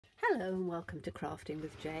Hello and welcome to Crafting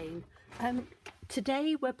with Jane.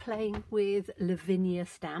 Today we're playing with Lavinia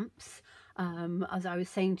stamps. As I was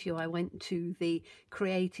saying to you, I went to the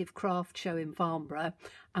Creative Craft Show in Farnborough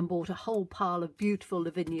and bought a whole pile of beautiful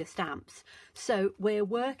Lavinia stamps. So we're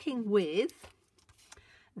working with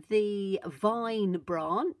the vine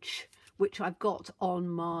branch, which I've got on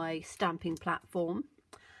my stamping platform,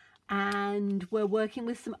 and we're working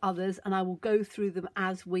with some others, and I will go through them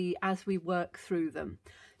as we work through them.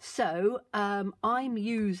 So I'm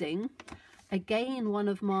using again one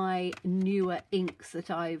of my newer inks that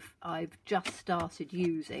I've just started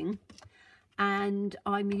using, and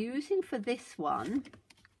I'm using for this one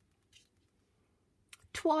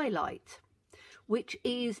Twilight, which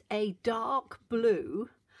is a dark blue,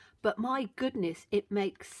 but my goodness, it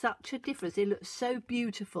makes such a difference. It looks so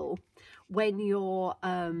beautiful when you're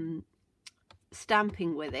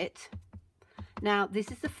stamping with it. Now, this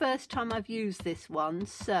is the first time I've used this one,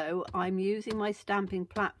 so I'm using my stamping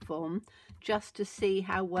platform just to see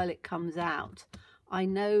how well it comes out. I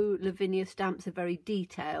know Lavinia stamps are very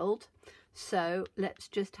detailed, so let's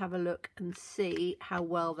just have a look and see how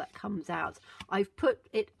well that comes out. I've put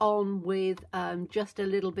it on with just a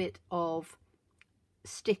little bit of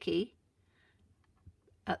sticky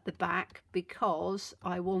at the back because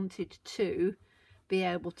I wanted to be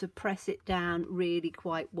able to press it down really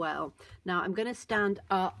quite well. Now I'm going to stand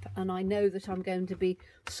up, and I know that I'm going to be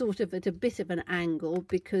sort of at a bit of an angle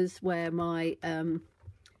because where my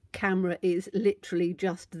camera is literally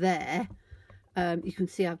just there, you can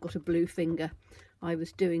see I've got a blue finger. I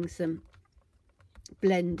was doing some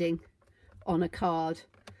blending on a card,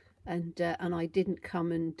 and I didn't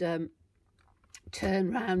come and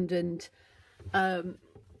turn round and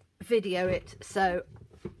video it, so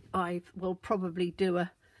I will probably do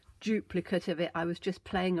a duplicate of it. I was just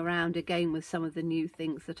playing around again with some of the new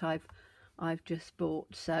things that I've just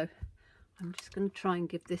bought, so I'm just going to try and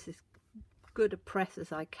give this as good a press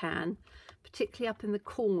as I can, particularly up in the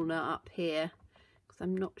corner up here, because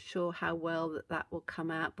I'm not sure how well that will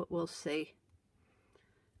come out, but we'll see.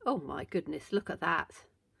 Oh my goodness, look at that.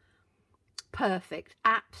 Perfect,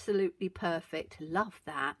 absolutely perfect. Love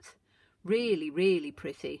that. Really, really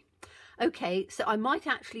pretty. Okay, so I might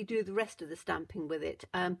actually do the rest of the stamping with it.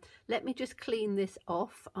 Let me just clean this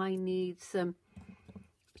off. I need some,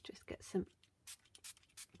 let's just get some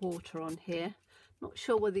water on here. Not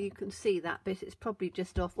sure whether you can see that bit. It's probably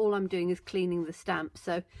just off. All I'm doing is cleaning the stamp,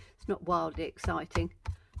 so it's not wildly exciting.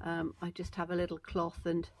 I just have a little cloth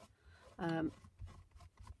and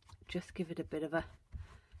just give it a bit of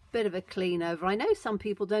a clean over. I know some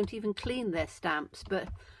people don't even clean their stamps, but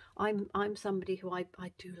I'm somebody who I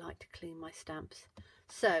do like to clean my stamps.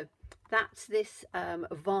 So that's this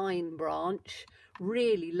vine branch.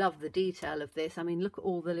 Really love the detail of this. I mean, look at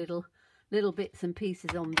all the little bits and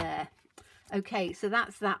pieces on there. Okay, so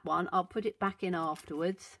that's that one. I'll put it back in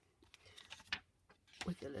afterwards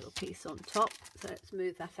with the little piece on top. So let's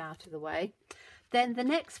move that out of the way. Then the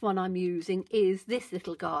next one I'm using is this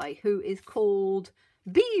little guy, who is called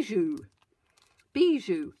Bijou.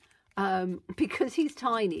 Bijou. Because he's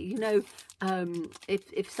tiny, you know,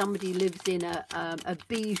 if somebody lives in a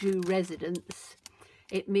bijou residence,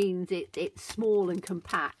 it means it's small and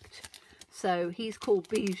compact. So he's called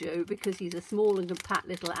Bijou because he's a small and compact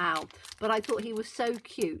little owl. But I thought he was so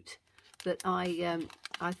cute that I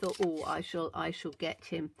thought, oh, I shall get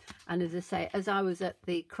him. And as I say, as I was at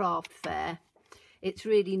the craft fair, it's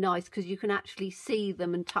really nice because you can actually see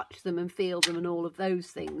them and touch them and feel them and all of those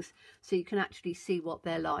things. So you can actually see what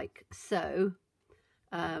they're like. So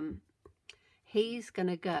he's going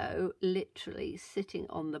to go literally sitting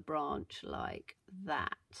on the branch like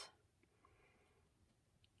that.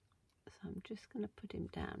 So I'm just going to put him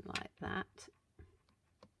down like that.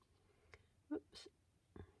 Oops.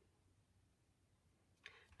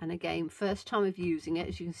 And again, first time of using it,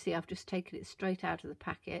 as you can see, I've just taken it straight out of the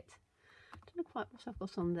packet. I don't know quite what I've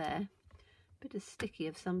got on there. A bit of sticky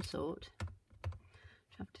of some sort.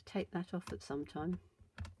 I'll have to take that off at some time.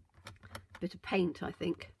 A bit of paint, I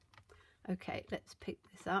think. Okay, let's pick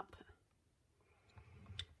this up.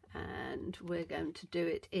 And we're going to do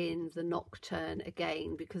it in the Nocturne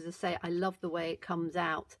again, because as I say, I love the way it comes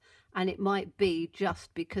out. And it might be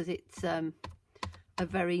just because it's a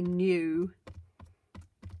very new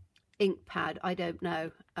ink pad. I don't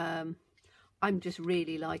know. I'm just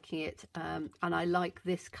really liking it, and I like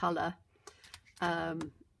this colour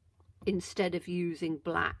instead of using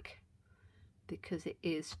black, because it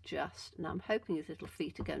is just, and I'm hoping his little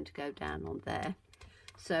feet are going to go down on there,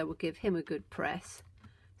 so we'll give him a good press.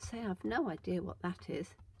 Say, I've no idea what that is.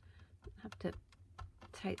 I have to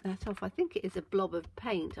take that off. I think it is a blob of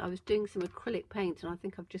paint. I was doing some acrylic paint and I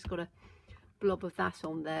think I've just got a blob of that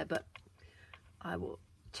on there, but I will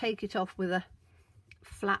take it off with a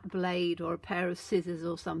flat blade or a pair of scissors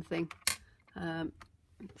or something.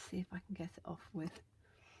 Let's see if I can get it off with,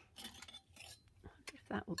 if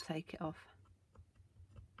that will take it off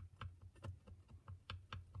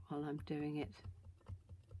while I'm doing it.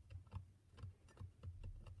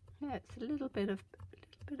 Yeah, it's a little bit of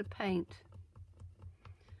paint.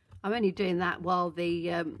 I'm only doing that while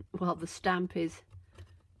the stamp is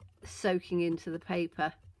soaking into the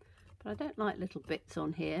paper, but I don't like little bits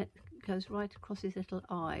on here. It goes right across his little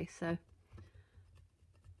eye, so I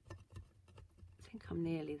think I'm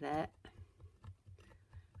nearly there.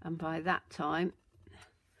 And by that time,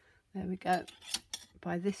 there we go,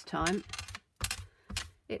 by this time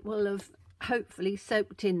it will have hopefully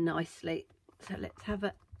soaked in nicely. So let's have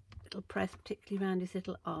a little press, particularly around his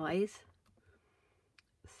little eyes.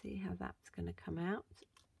 See how that's going to come out.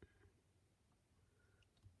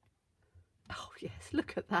 Oh yes,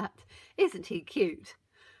 look at that. Isn't he cute?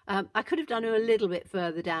 I could have done him a little bit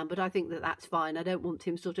further down, but I think that that's fine. I don't want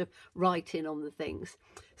him sort of right in on the things.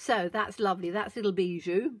 So that's lovely. That's little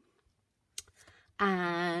Bijou.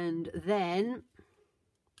 And then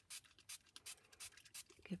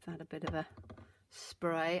give that a bit of a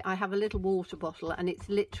spray. I have a little water bottle and it's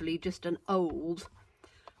literally just an old,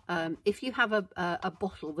 if you have a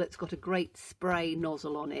bottle that's got a great spray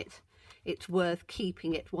nozzle on it, it's worth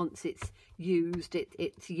keeping it once it's used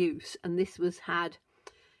its use. And this had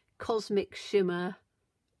Cosmic Shimmer,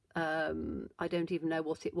 I don't even know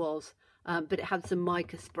what it was, but it had some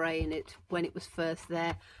mica spray in it when it was first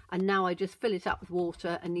there, and now I just fill it up with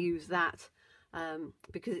water and use that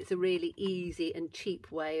because it's a really easy and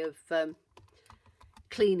cheap way of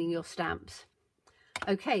cleaning your stamps.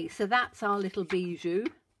 Okay, so that's our little Bijou.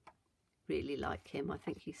 Really like him. I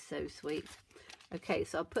think he's so sweet. Okay,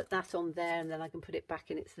 so I'll put that on there and then I can put it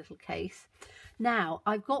back in its little case. Now,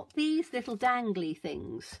 I've got these little dangly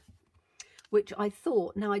things, which I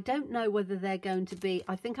thought, now I don't know whether they're going to be,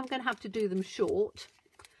 I think I'm going to have to do them short,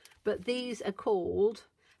 but these are called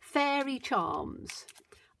fairy charms.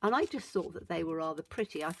 And I just thought that they were rather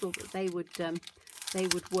pretty. I thought that they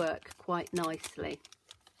would work quite nicely.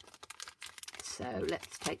 So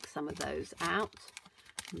let's take some of those out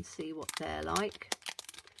and see what they're like.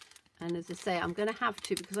 And as I say, I'm going to have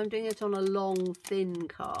to, because I'm doing it on a long, thin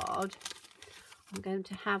card, I'm going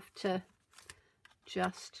to have to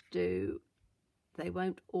just do, they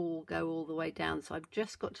won't all go all the way down. So I've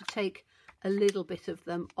just got to take a little bit of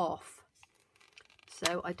them off.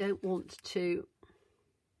 So I don't want to,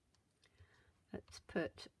 let's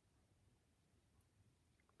put,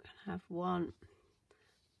 have one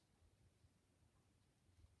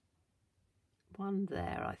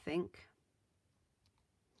there, I think.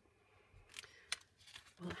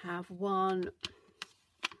 We'll have one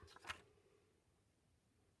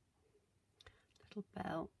little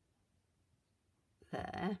bell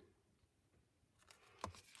there,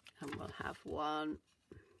 and we'll have one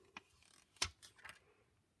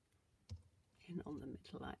in on the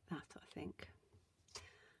middle like that, I think.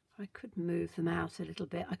 I could move them out a little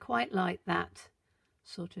bit. I quite like that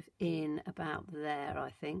sort of in about there,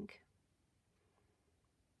 I think.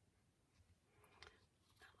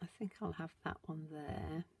 I think I'll have that one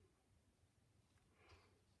there,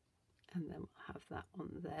 and then we'll have that one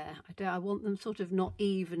there. I want them sort of not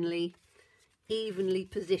evenly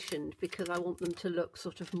positioned, because I want them to look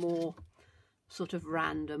sort of more sort of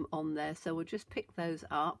random on there. So we'll just pick those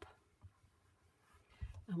up,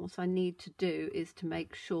 and what I need to do is to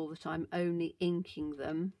make sure that I'm only inking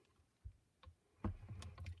them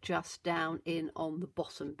just down in on the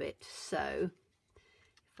bottom bit. So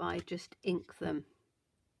if I just ink them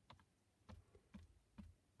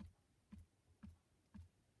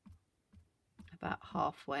about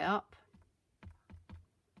halfway up,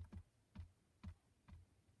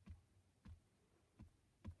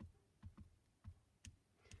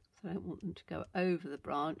 so I don't want them to go over the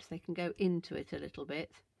branch. They can go into it a little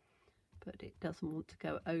bit, but it doesn't want to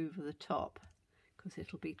go over the top because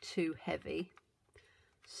it'll be too heavy.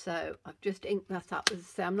 So I've just inked that up. As I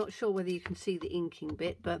say, I'm not sure whether you can see the inking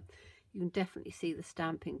bit, but you can definitely see the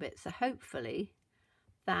stamping bit. So hopefully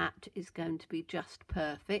that is going to be just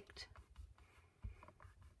perfect.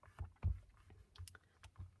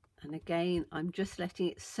 And again, I'm just letting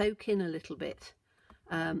it soak in a little bit.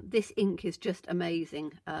 This ink is just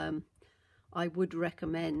amazing. I would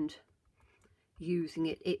recommend using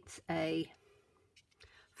it. It's a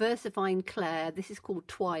VersaFine Clair. This is called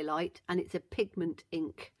Twilight, and it's a pigment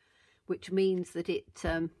ink, which means that it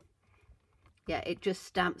yeah, it just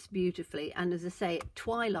stamps beautifully. And as I say,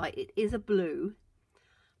 Twilight, it is a blue,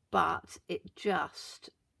 but it just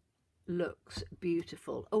looks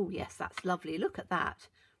beautiful. Oh yes, that's lovely. Look at that.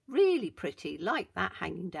 Really pretty. Like that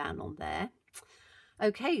hanging down on there.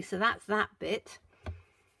 Okay, so that's that bit.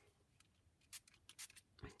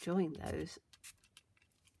 Enjoying those.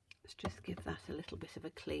 Let's just give that a little bit of a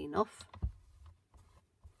clean off.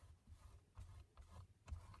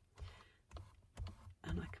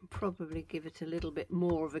 And I can probably give it a little bit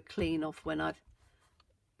more of a clean off when I've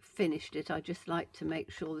finished it. I just like to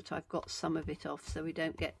make sure that I've got some of it off so we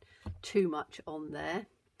don't get too much on there.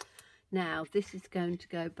 Now this is going to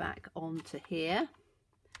go back onto here.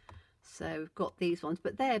 So we've got these ones,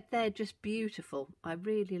 but they're just beautiful. I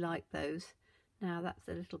really like those. Now that's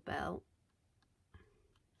a little bell.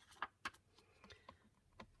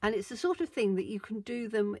 And it's the sort of thing that you can do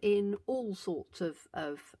them in all sorts of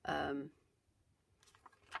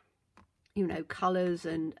you know, colours,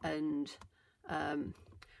 and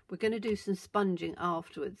we're going to do some sponging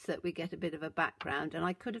afterwards so that we get a bit of a background. And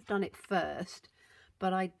I could have done it first,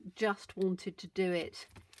 but I just wanted to do it,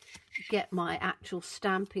 get my actual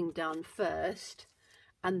stamping done first,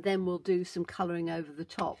 and then we'll do some colouring over the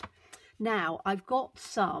top. Now I've got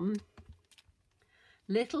some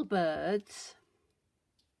little birds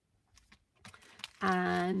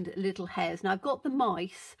and little hares. Now I've got the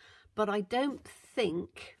mice, but I don't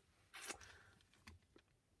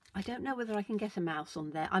know whether I can get a mouse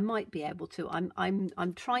on there. I might be able to.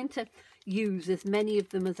 I'm trying to use as many of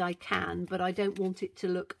them as I can, but I don't want it to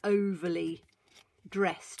look overly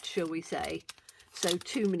dressed, shall we say. So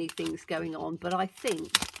too many things going on, but I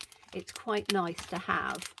think it's quite nice to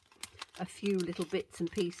have a few little bits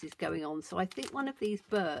and pieces going on. So I think one of these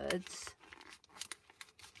birds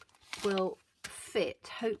will fit,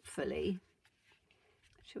 hopefully.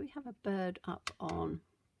 Should we have a bird up on?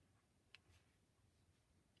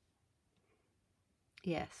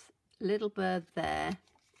 Yes, little bird there,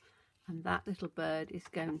 and that little bird is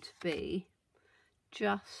going to be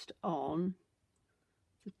just on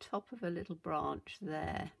the top of a little branch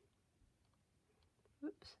there.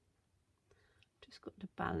 Whoops, just got to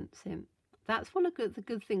balance him. That's one of the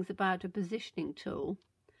good things about a positioning tool,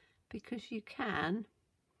 because you can,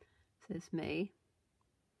 says me,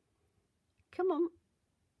 come on,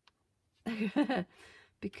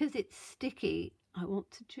 because it's sticky. I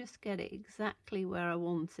want to just get it exactly where I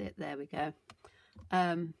want it. There we go.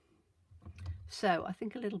 So I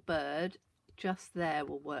think a little bird just there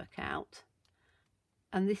will work out.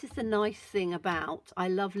 And this is the nice thing about, I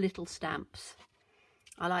love little stamps.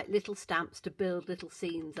 I like little stamps to build little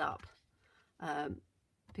scenes up,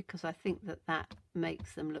 because I think that that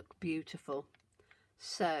makes them look beautiful.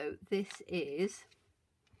 So this is,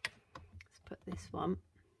 let's put this one.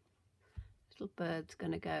 Little bird's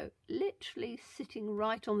going to go literally sitting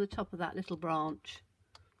right on the top of that little branch.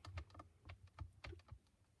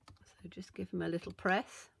 So just give him a little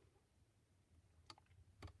press.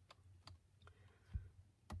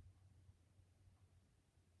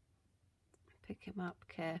 Pick him up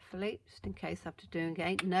carefully, just in case I have to do it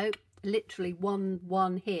again. No, literally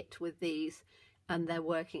one hit with these, and they're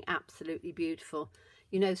working absolutely beautiful.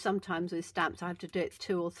 You know, sometimes with stamps I have to do it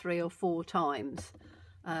 2 or 3 or 4 times.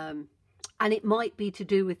 And it might be to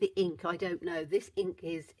do with the ink, I don't know. This ink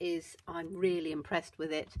is I'm really impressed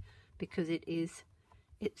with it, because it's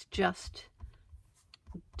just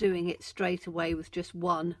doing it straight away with just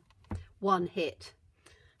one hit.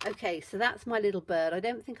 Okay, so that's my little bird. I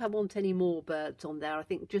don't think I want any more birds on there. I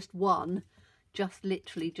think just one, just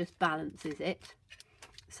literally just balances it.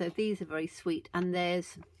 So these are very sweet, and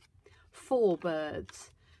there's 4 birds.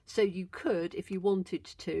 So you could, if you wanted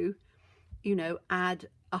to, you know, add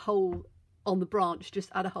a whole, on the branch, just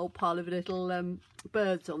add a whole pile of little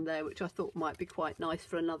birds on there, which I thought might be quite nice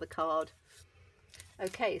for another card.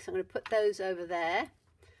 Okay, so I'm going to put those over there.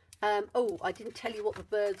 Oh, I didn't tell you what the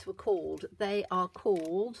birds were called. They are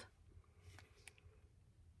called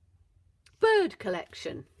Bird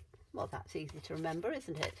Collection. Well, that's easy to remember,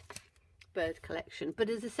 isn't it? Bird Collection. But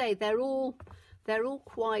as I say, they're all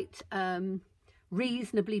quite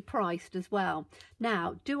reasonably priced as well.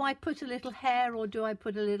 Now, do I put a little hare, or do I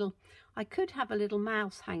put a little... I could have a little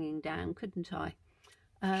mouse hanging down, couldn't I?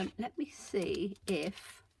 Let me see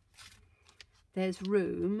if there's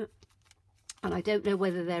room, and I don't know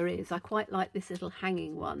whether there is. I quite like this little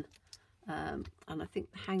hanging one, and I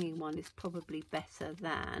think the hanging one is probably better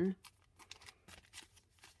than...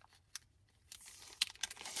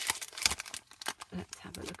 Let's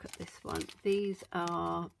have a look at this one.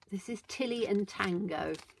 This is Tilly and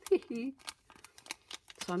Tango.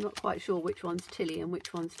 So I'm not quite sure which one's Tilly and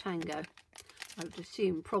which one's Tango. I would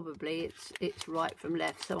assume probably it's right from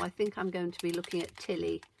left. So I think I'm going to be looking at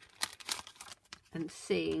Tilly and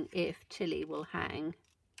seeing if Tilly will hang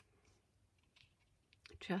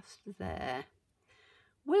just there.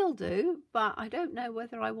 Will do, but I don't know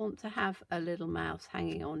whether I want to have a little mouse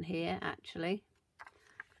hanging on here actually.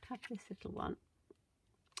 Have this little one.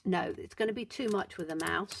 No, it's going to be too much with a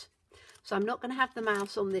mouse. So I'm not going to have the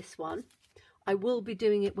mouse on this one. I will be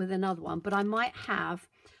doing it with another one, but I might have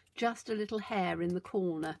just a little hare in the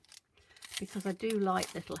corner because I do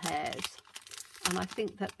like little hares, and I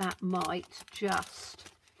think that that might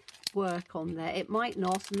just work on there. It might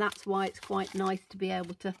not, and that's why it's quite nice to be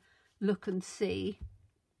able to look and see.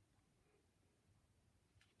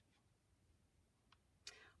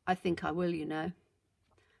 I think I will, you know.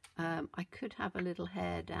 I could have a little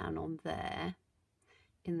hare down on there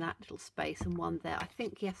in that little space and one there. I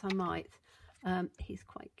think, yes, I might. He's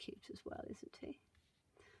quite cute as well, isn't he?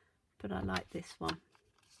 But I like this one.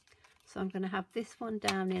 So I'm going to have this one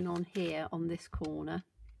down in on here on this corner.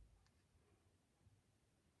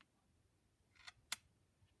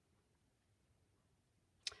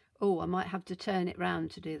 Oh, I might have to turn it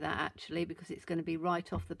round to do that actually, because it's going to be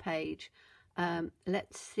right off the page.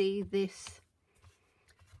 Let's see this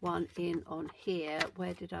one in on here.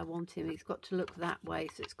 Where did I want him? He's got to look that way,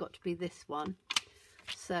 so it's got to be this one.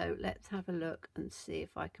 So let's have a look and see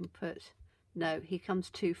if I can put... No, he comes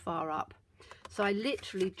too far up. So I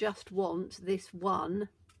literally just want this one.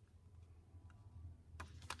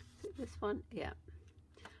 Is it this one? Yeah.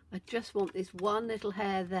 I just want this one little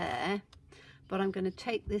hair there, but I'm going to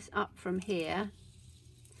take this up from here.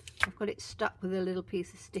 I've got it stuck with a little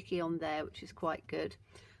piece of sticky on there, which is quite good.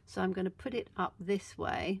 So I'm going to put it up this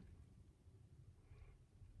way.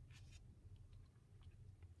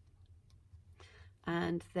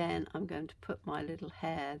 And then I'm going to put my little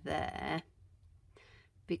hair there,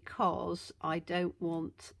 because I don't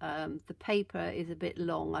want, the paper is a bit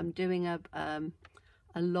long. I'm doing a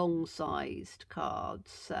long sized card,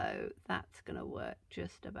 so that's going to work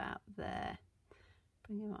just about there.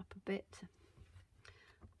 Bring him up a bit.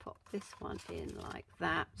 Pop this one in like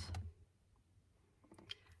that.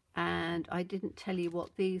 And I didn't tell you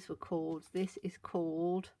what these were called. This is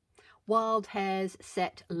called Wild Hares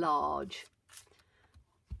Set Large.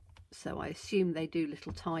 So I assume they do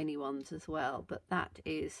little tiny ones as well, but that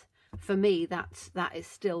is, for me, that is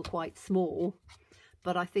still quite small,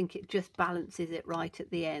 but I think it just balances it right at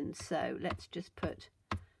the end. So let's just put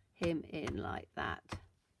him in like that,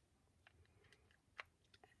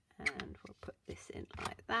 and we'll put this in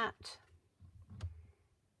like that.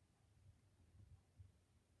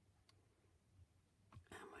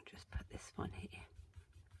 And we'll just put this one here.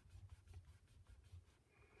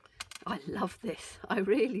 I love this, I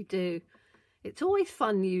really do. It's always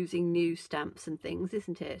fun using new stamps and things,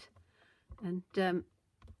 isn't it? And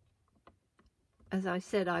as I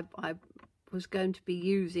said, I was going to be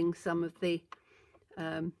using some of the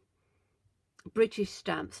British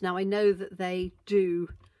stamps. Now I know that they do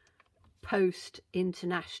post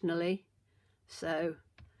internationally, so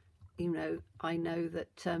you know, I know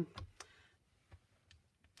that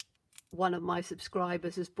one of my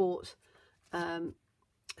subscribers has bought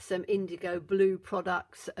some indigo blue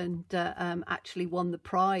products and actually won the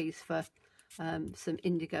prize for some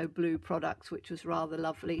indigo blue products, which was rather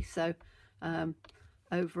lovely. So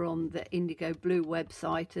over on the indigo blue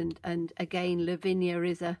website, and again, Lavinia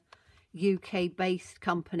is a UK based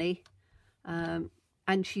company, and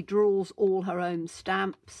she draws all her own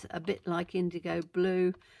stamps, a bit like indigo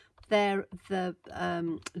blue. The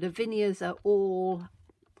Lavinias are all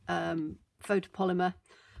photopolymer,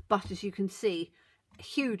 but as you can see, a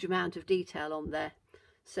huge amount of detail on there,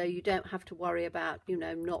 so you don't have to worry about, you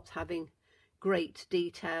know, not having great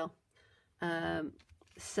detail.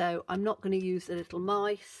 So I'm not going to use the little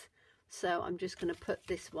mice, so I'm just going to put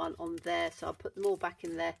this one on there. So I'll put them all back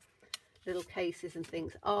in their little cases and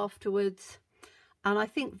things afterwards. And I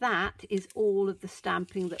think that is all of the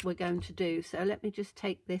stamping that we're going to do. So let me just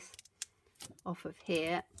take this off of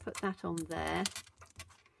here, put that on there,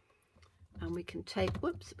 and we can take,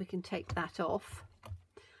 whoops, we can take that off.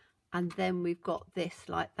 And then we've got this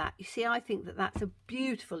like that. You see, I think that that's a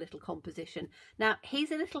beautiful little composition. Now,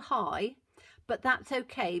 he's a little high, but that's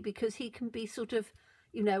okay, because he can be sort of,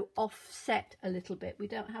 you know, offset a little bit. We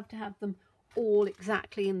don't have to have them all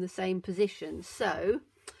exactly in the same position. So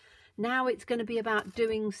now it's going to be about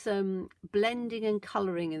doing some blending and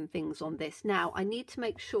colouring and things on this. Now, I need to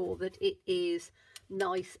make sure that it is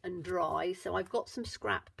nice and dry. So I've got some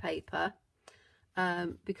scrap paper.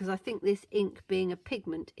 Because I think this ink, being a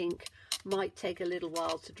pigment ink, might take a little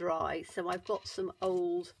while to dry. So I've got some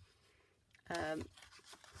old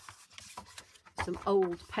some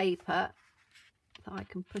old paper that I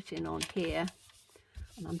can put in on here,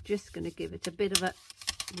 and I'm just going to give it a bit of a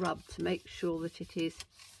rub to make sure that it is,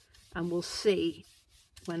 and we'll see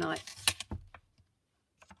when I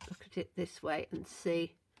look at it this way and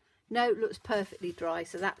see. No, it looks perfectly dry,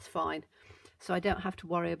 so that's fine, so I don't have to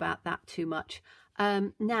worry about that too much.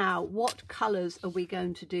 Now, what colours are we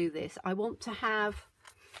going to do this? I want to have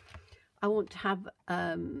I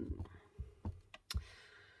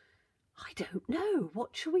don't know,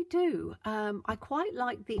 what shall we do? I quite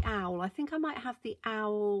like the owl. I think I might have the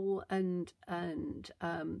owl and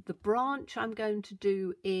the branch I'm going to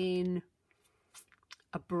do in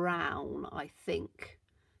a brown, I think,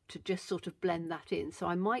 to just sort of blend that in. So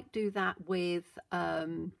I might do that with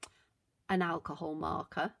an alcohol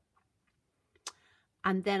marker,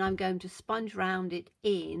 and then I'm going to sponge round it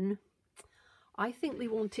in. I think we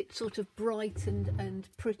want it sort of bright and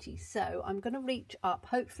pretty, so I'm going to reach up.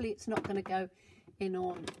 Hopefully it's not going to go in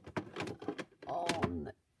on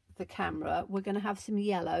the camera. We're going to have some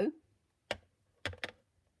yellow.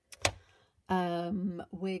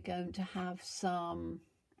 We're going to have some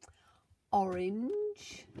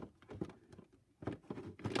orange,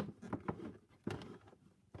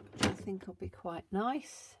 which I think will be quite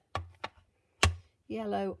nice.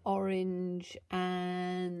 Yellow, orange,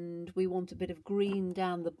 and we want a bit of green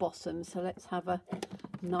down the bottom, so let's have a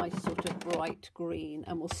nice sort of bright green,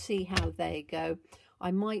 and we'll see how they go.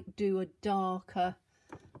 I might do a darker,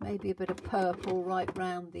 maybe a bit of purple right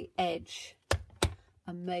round the edge,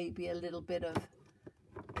 and maybe a little bit of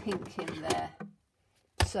pink in there.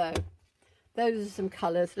 So those are some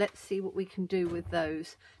colours. Let's see what we can do with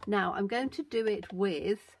those. Now I'm going to do it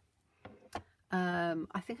with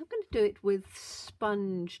I think I'm going to do it with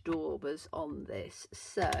sponge daubers on this.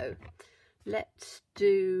 So let's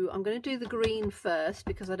do, I'm going to do the green first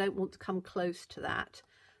because I don't want to come close to that.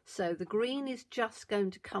 So the green is just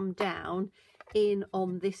going to come down in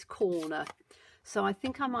on this corner. So I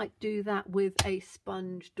think I might do that with a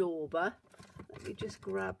sponge dauber. Let me just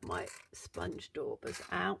grab my sponge daubers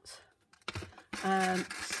out.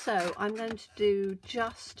 So I'm going to do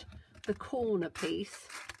just the corner piece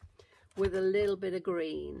with a little bit of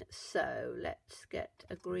green. So let's get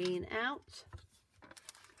a green out.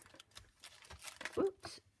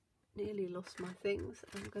 Whoops, nearly lost my things.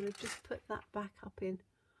 I'm going to just put that back up in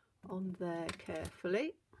on there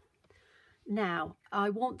carefully. Now I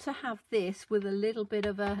want to have this with a little bit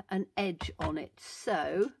of an edge on it,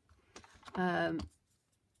 so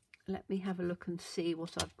let me have a look and see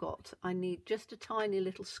what I've got. I need just a tiny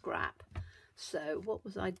little scrap. So what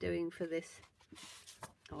was I doing for this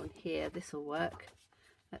on here? This will work.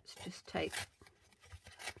 Let's just take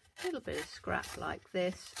a little bit of scrap like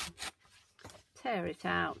this, tear it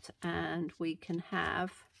out, and we can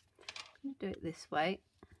have, do it this way.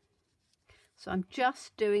 So I'm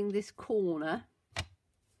just doing this corner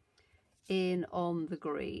in on the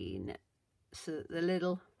green so that the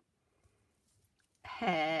little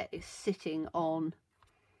hare is sitting on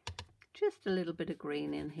just a little bit of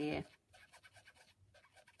green in here.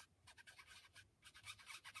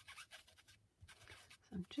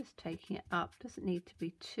 So I'm just taking it up. Doesn't need to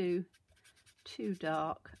be too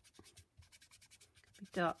dark. Be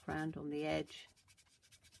dark round on the edge.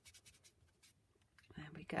 There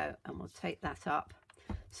we go, and we'll take that up.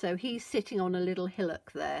 So he's sitting on a little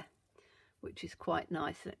hillock there, which is quite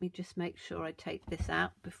nice. Let me just make sure I take this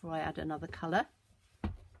out before I add another colour.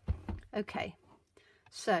 Okay,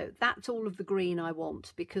 so that's all of the green I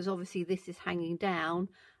want, because obviously this is hanging down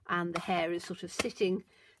and the hare is sort of sitting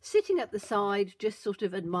at the side, just sort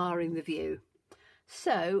of admiring the view.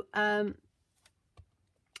 So I'm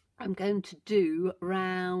going to do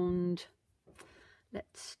round,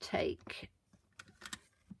 let's take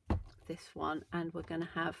this one, and we're going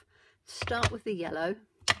to start with the yellow,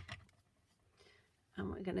 and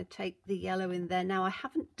we're going to take the yellow in there. Now I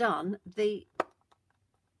haven't done the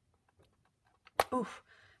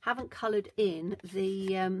haven't coloured in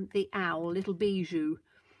the owl, little Bijou,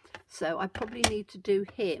 so I probably need to do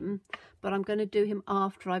him, but I'm going to do him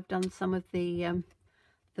after I've done some of the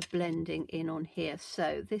blending in on here.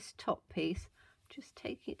 So this top piece, just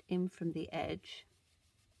take it in from the edge,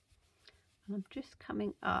 and I'm just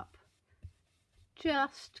coming up,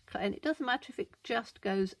 and it doesn't matter if it just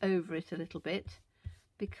goes over it a little bit,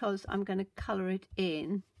 because I'm going to colour it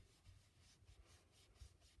in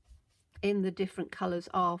the different colours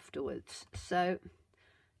afterwards. So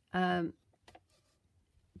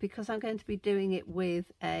because I'm going to be doing it with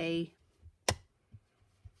a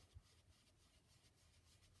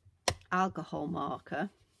alcohol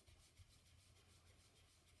marker,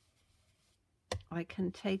 I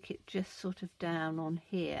can take it just sort of down on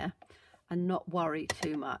here, and not worry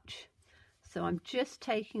too much. So I'm just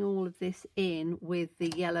taking all of this in with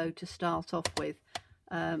the yellow to start off with,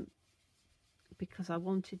 because I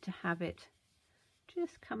wanted to have it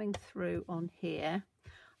just coming through on here.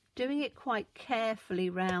 Doing it quite carefully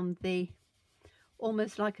round the,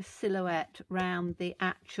 almost like a silhouette round the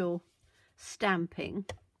actual stamping,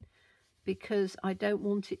 because I don't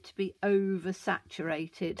want it to be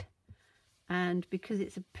oversaturated, and because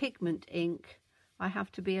it's a pigment ink I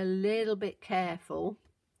have to be a little bit careful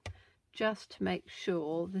just to make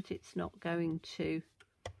sure that it's not going to.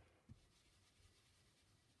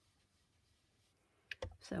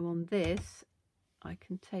 So on this I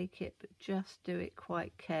can take it, but just do it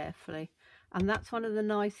quite carefully. And that's one of the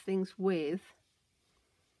nice things with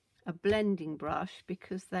a blending brush,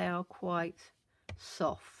 because they are quite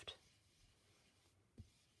soft.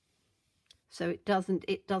 So it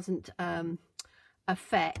doesn't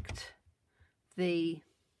affect the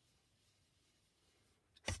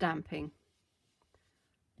stamping.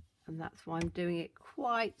 And that's why I'm doing it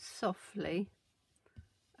quite softly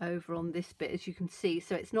over on this bit, as you can see,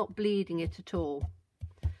 so it's not bleeding it at all.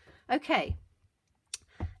 Okay,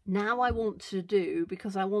 now I want to do,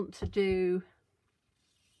 because I want to do,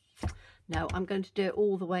 no, I'm going to do it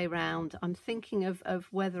all the way round. I'm thinking of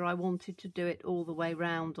whether I wanted to do it all the way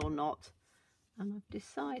round or not, and I've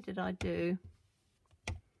decided I do.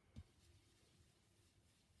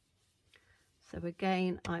 So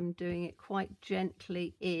again, I'm doing it quite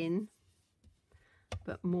gently in,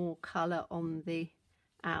 but more colour on the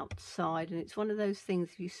outside. And it's one of those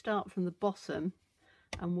things, if you start from the bottom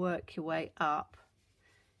and work your way up,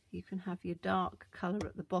 you can have your dark colour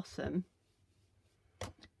at the bottom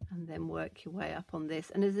and then work your way up on this.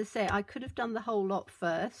 And as I say, I could have done the whole lot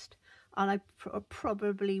first, and I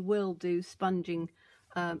probably will do sponging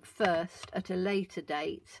first at a later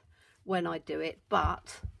date when I do it,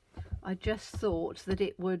 but I just thought that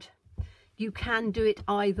it would, you can do it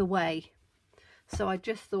either way. So I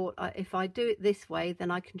just thought if I do it this way,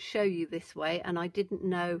 then I can show you this way, and I didn't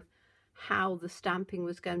know how the stamping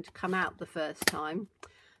was going to come out the first time.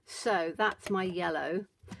 So that's my yellow.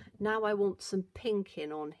 Now I want some pink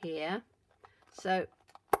in on here. So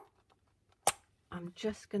I'm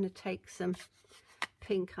just going to take some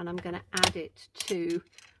pink and I'm going to add it to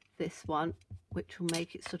this one, which will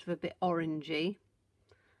make it sort of a bit orangey.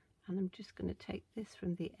 And I'm just going to take this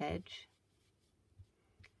from the edge,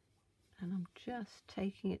 and I'm just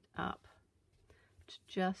taking it up to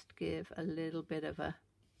just give a little bit of a,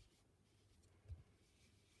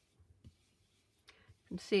 you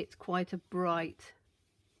can see it's quite a bright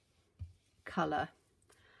colour,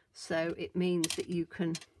 so it means that you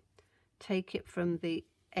can take it from the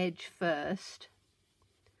edge first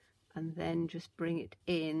and then just bring it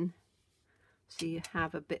in, so you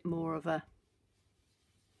have a bit more of a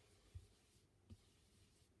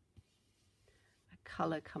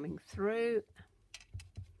colour coming through.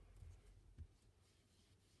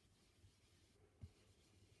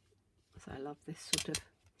 So I love this sort of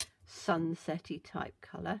sunsetty type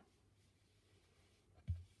colour.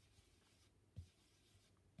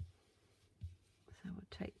 So we'll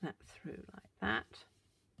take that through like that,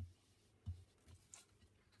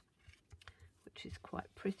 which is quite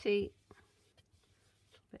pretty. A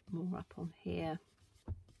little bit more up on here.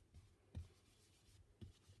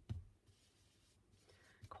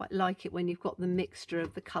 Quite like it when you've got the mixture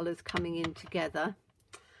of the colours coming in together.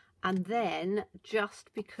 And then, just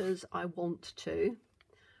because I want to,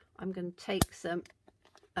 I'm going to take some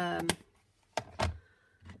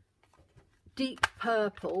deep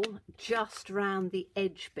purple just round the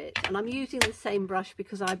edge bit, and I'm using the same brush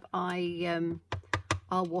because I'll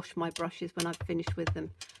wash my brushes when I've finished with them.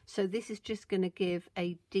 So this is just going to give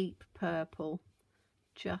a deep purple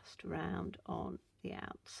just round on the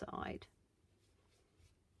outside.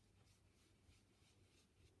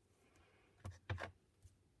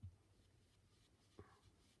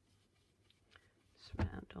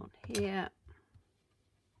 Round on here.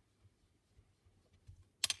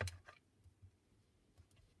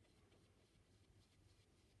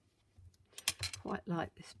 Quite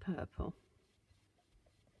like this purple.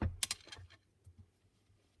 I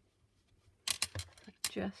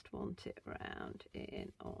just want it round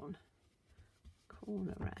in on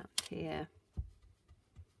corner round here,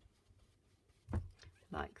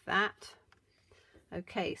 like that.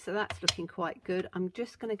 Okay, so that's looking quite good. I'm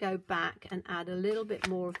just going to go back and add a little bit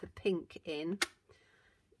more of the pink in,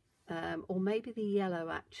 or maybe the yellow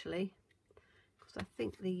actually, because I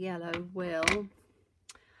think the yellow will.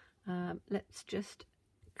 Let's just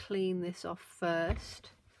clean this off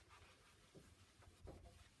first,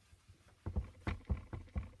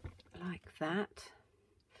 like that.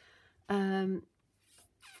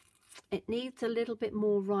 it needs a little bit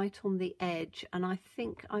more right on the edge, and I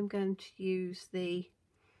think I'm going to use the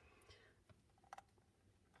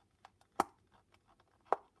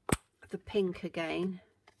pink again,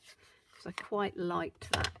 because I quite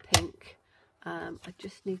liked that pink. I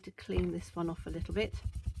just need to clean this one off a little bit.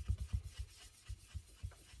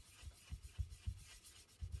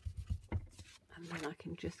 And then I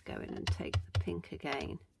can just go in and take the pink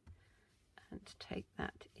again and take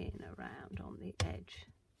that in around on the edge.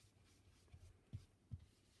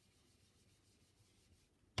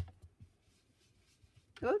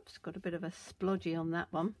 Oops, got a bit of a splodgy on that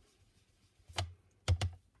one. So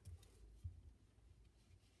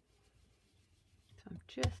I'm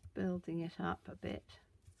just building it up a bit.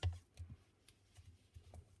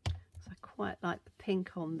 So I quite like the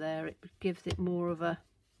pink on there. It gives it more of a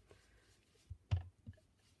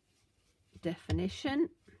definition.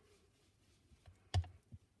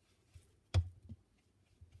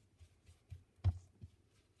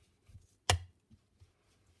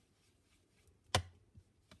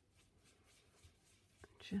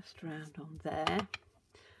 Just round on there.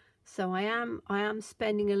 So I am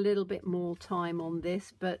spending a little bit more time on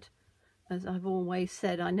this, but as I've always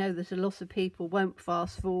said, I know that a lot of people won't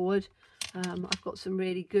fast forward. I've got some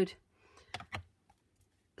really good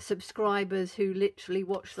subscribers who literally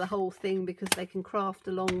watch the whole thing because they can craft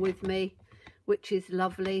along with me, which is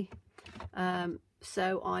lovely.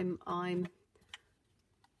 So I'm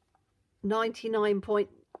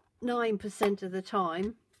 99.9% of the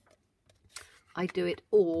time I do it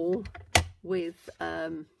all with,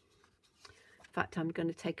 in fact, I'm going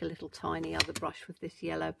to take a little tiny other brush with this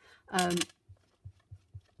yellow.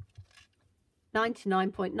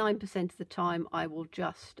 99.9% of the time I will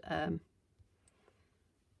just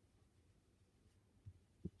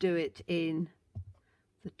do it in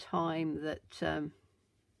the time that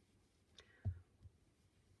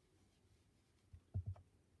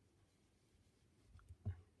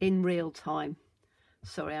in real time.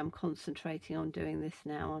 Sorry, I'm concentrating on doing this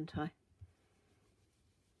now, aren't I?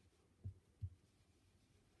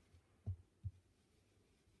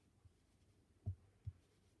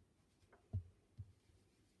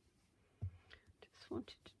 Just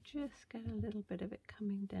wanted to just get a little bit of it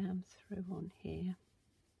coming down through on here.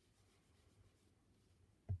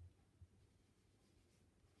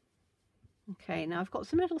 Okay, now I've got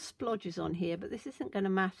some little splodges on here, but this isn't going to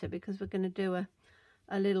matter because we're going to do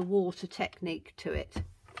a little water technique to it.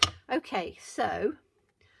 Okay, so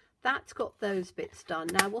that's got those bits done.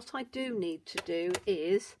 Now what I do need to do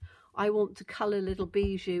is I want to colour little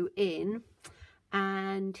Bijou in,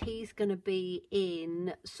 and he's going to be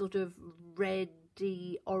in sort of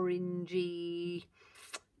reddy, orangey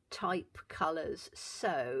type colours.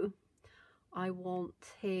 So I want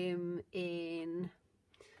him in,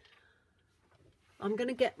 I'm going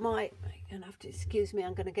to get my, you're going to have to excuse me,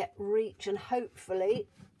 I'm going to get reach, and hopefully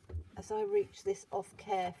as I reach this off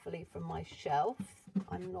carefully from my shelf,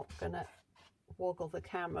 I'm not going to woggle the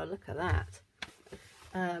camera. Look at that.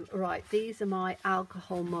 Right, these are my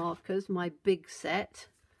alcohol markers, my big set,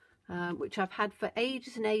 which I've had for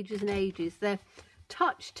ages and ages and ages. They're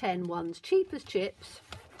Touch 10 ones, cheap as chips,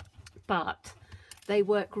 but they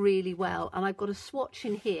work really well. And I've got a swatch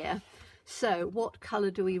in here. So what colour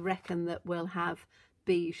do we reckon that will have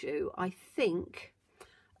Bijou? I think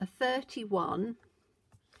a 31,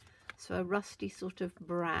 so a rusty sort of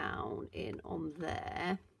brown in on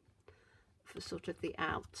there for sort of the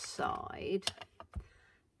outside,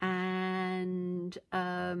 and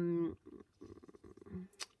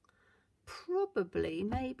probably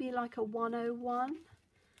maybe like a 101.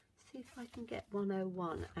 See if I can get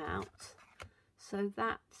 101 out. So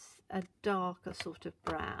that's a darker sort of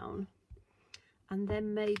brown, and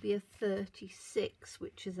then maybe a 36,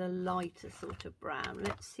 which is a lighter sort of brown.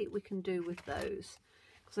 Let's see what we can do with those,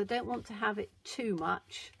 because I don't want to have it too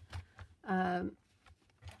much. So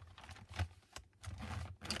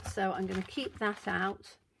I'm going to keep that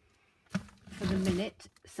out for the minute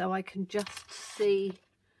so I can just see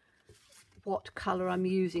what colour I'm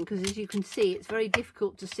using, because as you can see it's very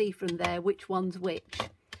difficult to see from there which one's which.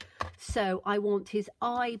 So I want his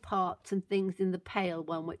eye parts and things in the pale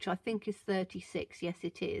one, which I think is 36. Yes,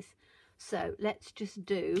 it is. So let's just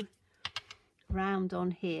do round on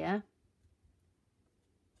here.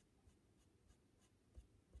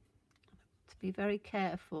 To be very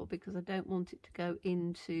careful because I don't want it to go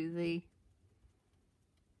into the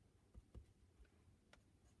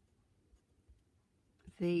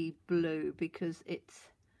blue, because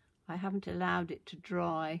I haven't allowed it to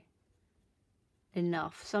dry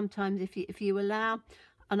enough. Sometimes if you allow,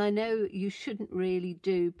 and I know you shouldn't really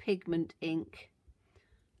do pigment ink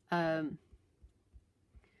And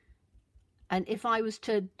if I was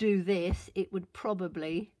to do this, it would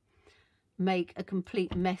probably make a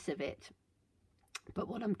complete mess of it. But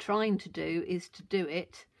what I'm trying to do is to do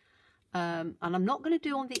it, and I'm not going to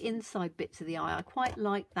do on the inside bits of the eye. I quite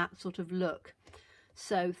like that sort of look.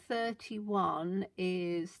 So 31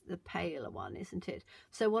 is the paler one, isn't it?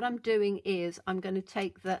 So what I'm doing is I'm going to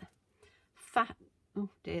take the fat, oh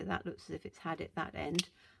dear, that looks as if it's had it that end.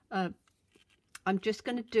 I'm just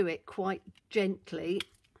going to do it quite gently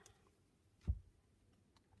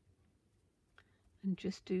and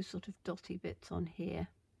just do sort of dotty bits on here,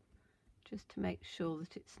 just to make sure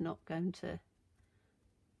that it's not going to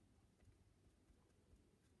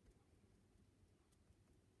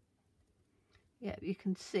yeah, you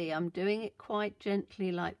can see I'm doing it quite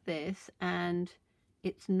gently like this, and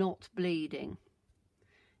it's not bleeding.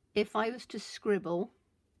 If I was to scribble,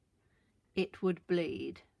 it would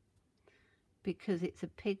bleed because it's a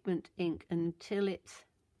pigment ink until it's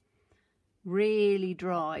really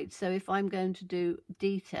dried. So if I'm going to do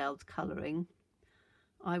detailed colouring,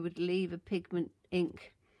 I would leave a pigment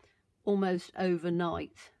ink almost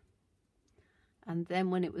overnight, and then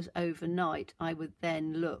when it was overnight I would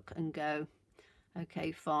then look and go,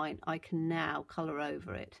 okay, fine, I can now colour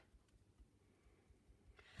over it.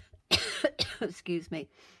 Excuse me.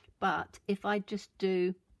 But if I just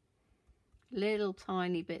do little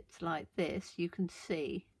tiny bits like this, you can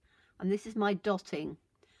see, and this is my dotting.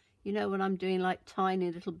 You know, when I'm doing like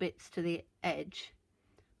tiny little bits to the edge,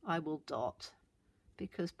 I will dot,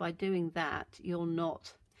 because by doing that, you're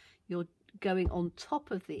going on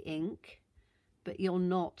top of the ink, but you're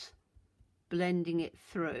not blending it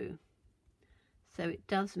through. So it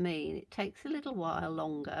does mean it takes a little while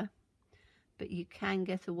longer, but you can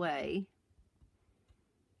get away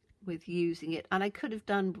with using it. And I could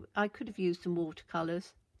have used some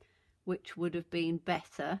watercolours, which would have been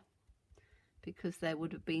better because there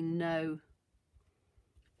would have been no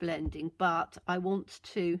blending. But I want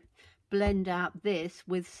to blend out this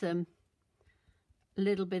with some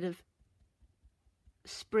little bit of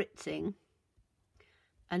spritzing,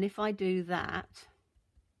 and if I do that,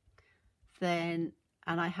 then,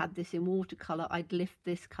 and I had this in watercolour, I'd lift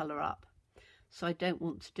this colour up. So I don't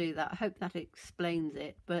want to do that. I hope that explains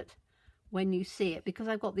it. But when you see it, because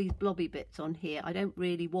I've got these blobby bits on here, I don't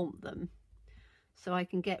really want them. So I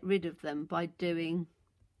can get rid of them by doing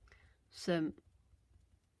some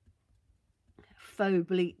faux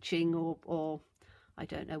bleaching, or I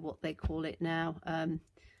don't know what they call it now.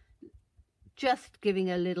 Just giving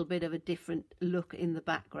a little bit of a different look in the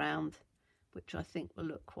background, which I think will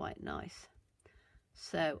look quite nice.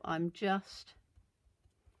 So I'm just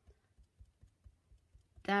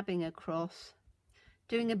dabbing across,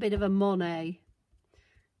 doing a bit of a Monet.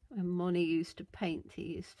 When Monet used to paint,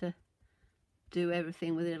 he used to do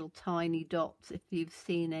everything with little tiny dots. If you've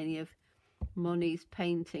seen any of Monet's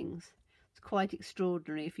paintings, it's quite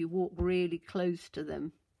extraordinary. If you walk really close to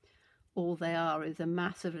them, all they are is a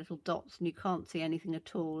mass of little dots and you can't see anything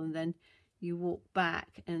at all, and then you walk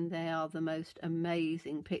back and they are the most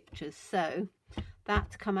amazing pictures. So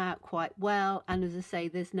that's come out quite well, and as I say,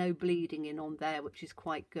 there's no bleeding in on there, which is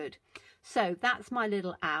quite good. So that's my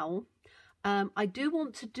little owl. I do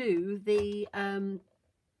want to do the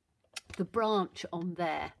branch on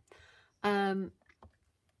there, and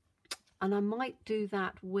I might do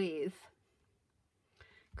that with,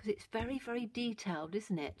 because it's very, very detailed,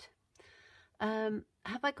 isn't it?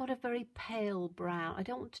 Have I got a very pale brown? I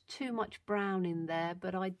don't want too much brown in there,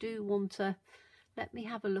 but I do want to, let me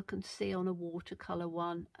have a look and see on a watercolour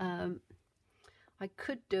one. I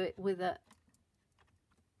could do it with a,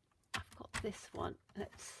 I've got this one.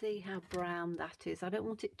 Let's see how brown that is. I don't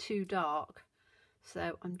want it too dark.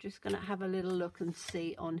 So I'm just going to have a little look and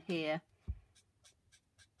see on here.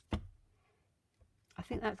 I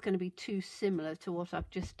think that's going to be too similar to what I've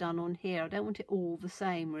just done on here. I don't want it all the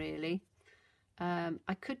same, really.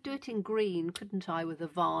 I could do it in green, couldn't I, with a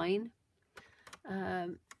vine?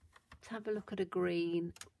 Let's have a look at a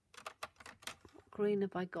green. What green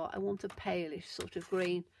have I got? I want a palish sort of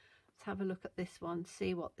green. Let's have a look at this one,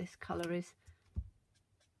 see what this colour is.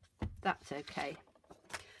 That's okay.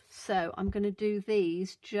 So I'm going to do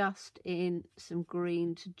these just in some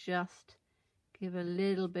green to just give a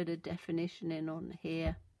little bit of definition in on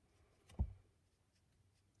here,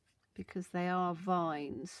 because they are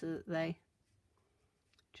vines, so that they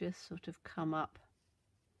just sort of come up,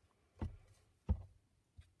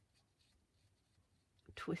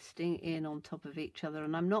 twisting in on top of each other.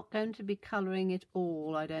 And I'm not going to be colouring it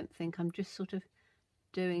all, I don't think. I'm just sort of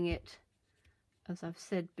doing it, as I've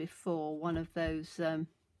said before, one of those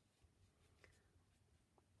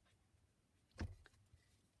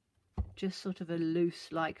just sort of a loose,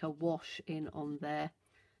 like a wash in on there,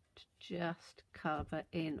 to just cover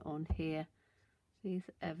in on here. These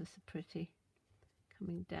are ever so pretty,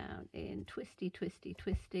 coming down in, twisty, twisty,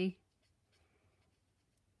 twisty.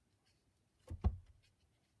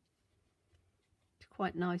 It's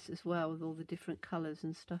quite nice as well with all the different colours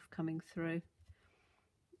and stuff coming through,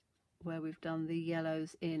 where we've done the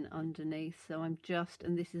yellows in underneath. So I'm just,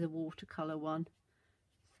 and this is a watercolour one,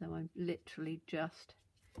 so I'm literally just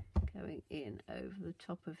going in over the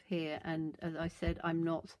top of here. And as I said, I'm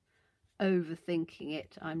not overthinking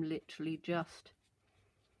it, I'm literally just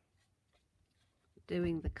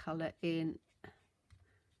doing the colour in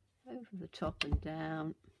over the top and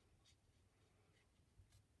down.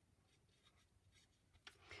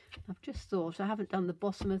 I've just thought I haven't done the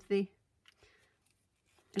bottom of the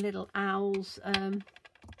little owls. Let's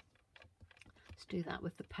do that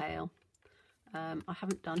with the pale. I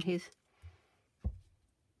haven't done his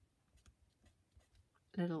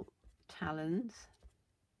little talons.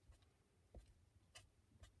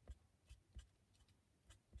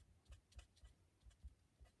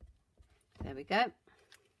 There we go.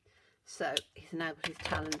 So he's now got his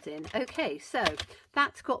talons in. Okay, so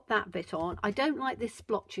that's got that bit on. I don't like this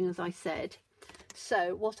splotching, as I said.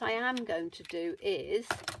 So what I am going to do is,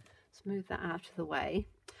 let's move that out of the way.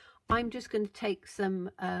 I'm just going to take some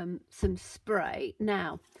spray.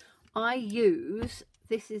 Now, I use,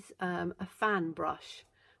 this is a fan brush,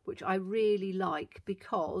 which I really like,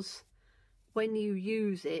 because when you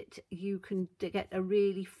use it, you can get a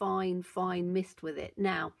really fine mist with it.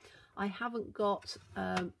 Now, I haven't got,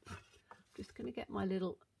 I'm just going to get my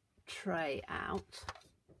little tray out,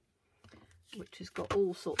 which has got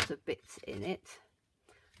all sorts of bits in it,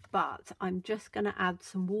 but I'm just going to add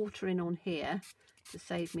some water in on here to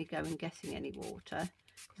save me going getting any water,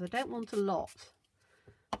 because I don't want a lot.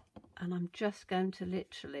 And I'm just going to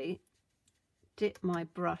literally dip my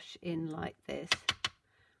brush in like this,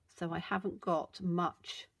 so I haven't got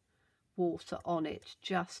much water on it,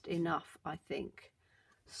 just enough, I think.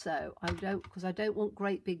 So I don't, because I don't want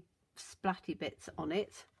great big splatty bits on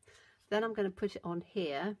it. Then I'm going to put it on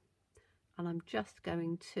here, and I'm just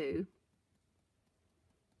going to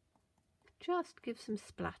just give some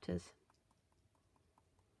splatters.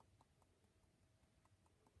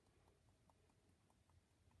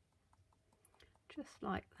 Just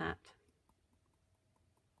like that.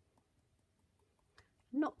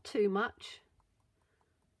 Not too much,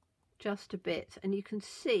 just a bit, and you can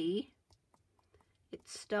see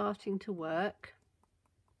it's starting to work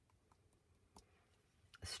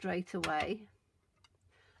straight away.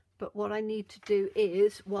 But what I need to do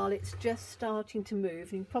is, while it's just starting to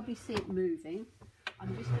move, and you can probably see it moving,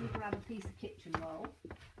 I'm just going to grab a piece of kitchen roll.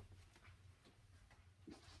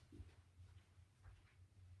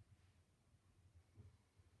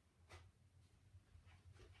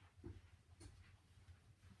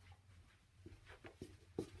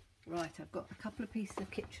 Right, I've got a couple of pieces of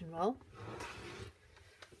kitchen roll,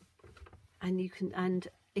 and you can, and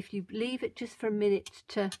if you leave it just for a minute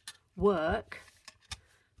to work,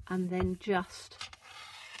 and then just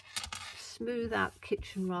smooth out the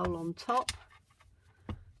kitchen roll on top,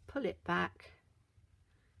 pull it back,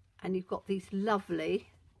 and you've got these lovely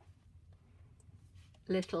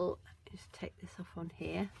little, just take this off on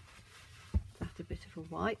here, that's a bit of a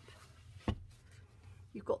wipe.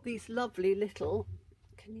 You've got these lovely little,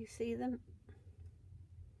 can you see them?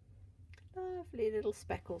 Lovely little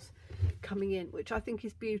speckles coming in, which I think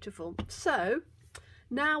is beautiful. So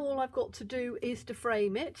now all I've got to do is to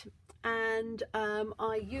frame it, and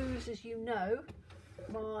I use, as you know,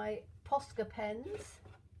 my Posca pens,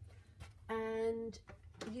 and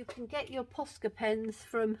you can get your Posca pens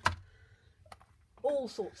from all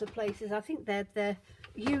sorts of places. I think they're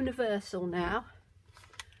universal now,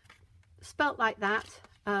 spelt like that.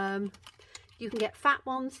 You can get fat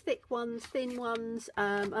ones, thick ones, thin ones,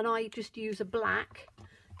 and I just use a black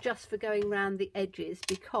just for going around the edges,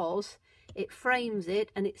 because it frames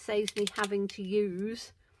it and it saves me having to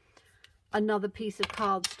use another piece of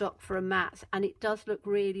cardstock for a mat, and it does look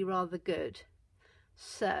really rather good.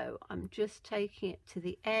 So I'm just taking it to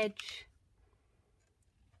the edge.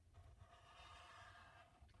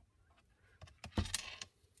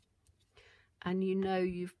 And you know,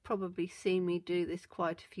 you've probably seen me do this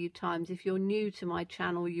quite a few times. If you're new to my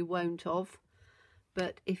channel, you won't have.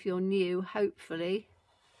 But if you're new, hopefully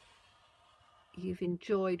you've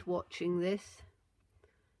enjoyed watching this,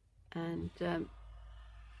 and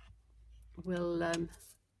will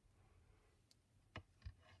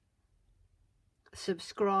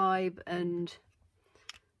subscribe and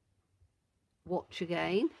watch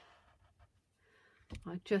again.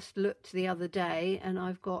 I just looked the other day and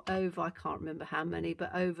I've got over, I can't remember how many,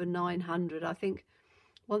 but over 900. I think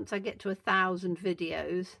once I get to 1,000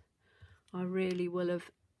 videos, I really will have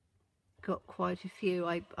got quite a few.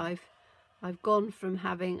 I've gone from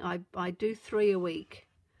having, I do 3 a week,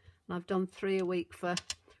 and I've done 3 a week for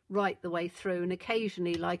right the way through, and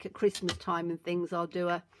occasionally, like at Christmas time and things, I'll do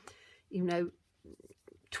a, you know,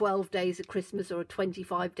 12 days of Christmas or a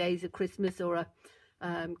 25 days of Christmas or a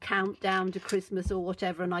countdown to Christmas or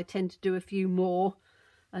whatever, and I tend to do a few more,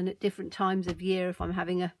 and at different times of year if I'm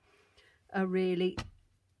having a really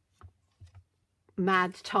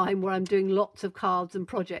mad time where I'm doing lots of cards and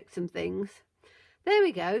projects and things. There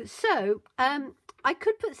we go. So I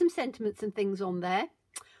could put some sentiments and things on there.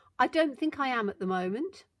 I don't think I am at the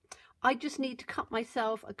moment. I just need to cut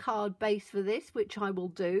myself a card base for this, which I will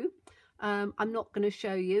do. I'm not going to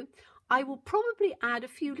show you. I will probably add a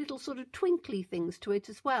few little sort of twinkly things to it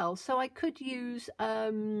as well. So I could use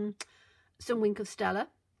some Wink of Stella,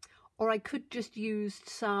 or I could just use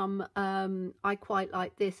some, I quite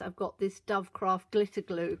like this. I've got this Dovecraft glitter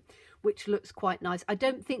glue, which looks quite nice. I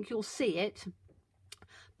don't think you'll see it,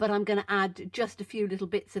 but I'm going to add just a few little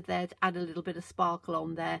bits of there to add a little bit of sparkle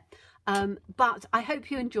on there. But I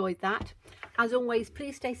hope you enjoyed that. As always,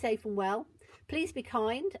 please stay safe and well. Please be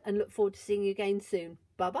kind, and look forward to seeing you again soon.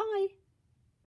 Bye-bye.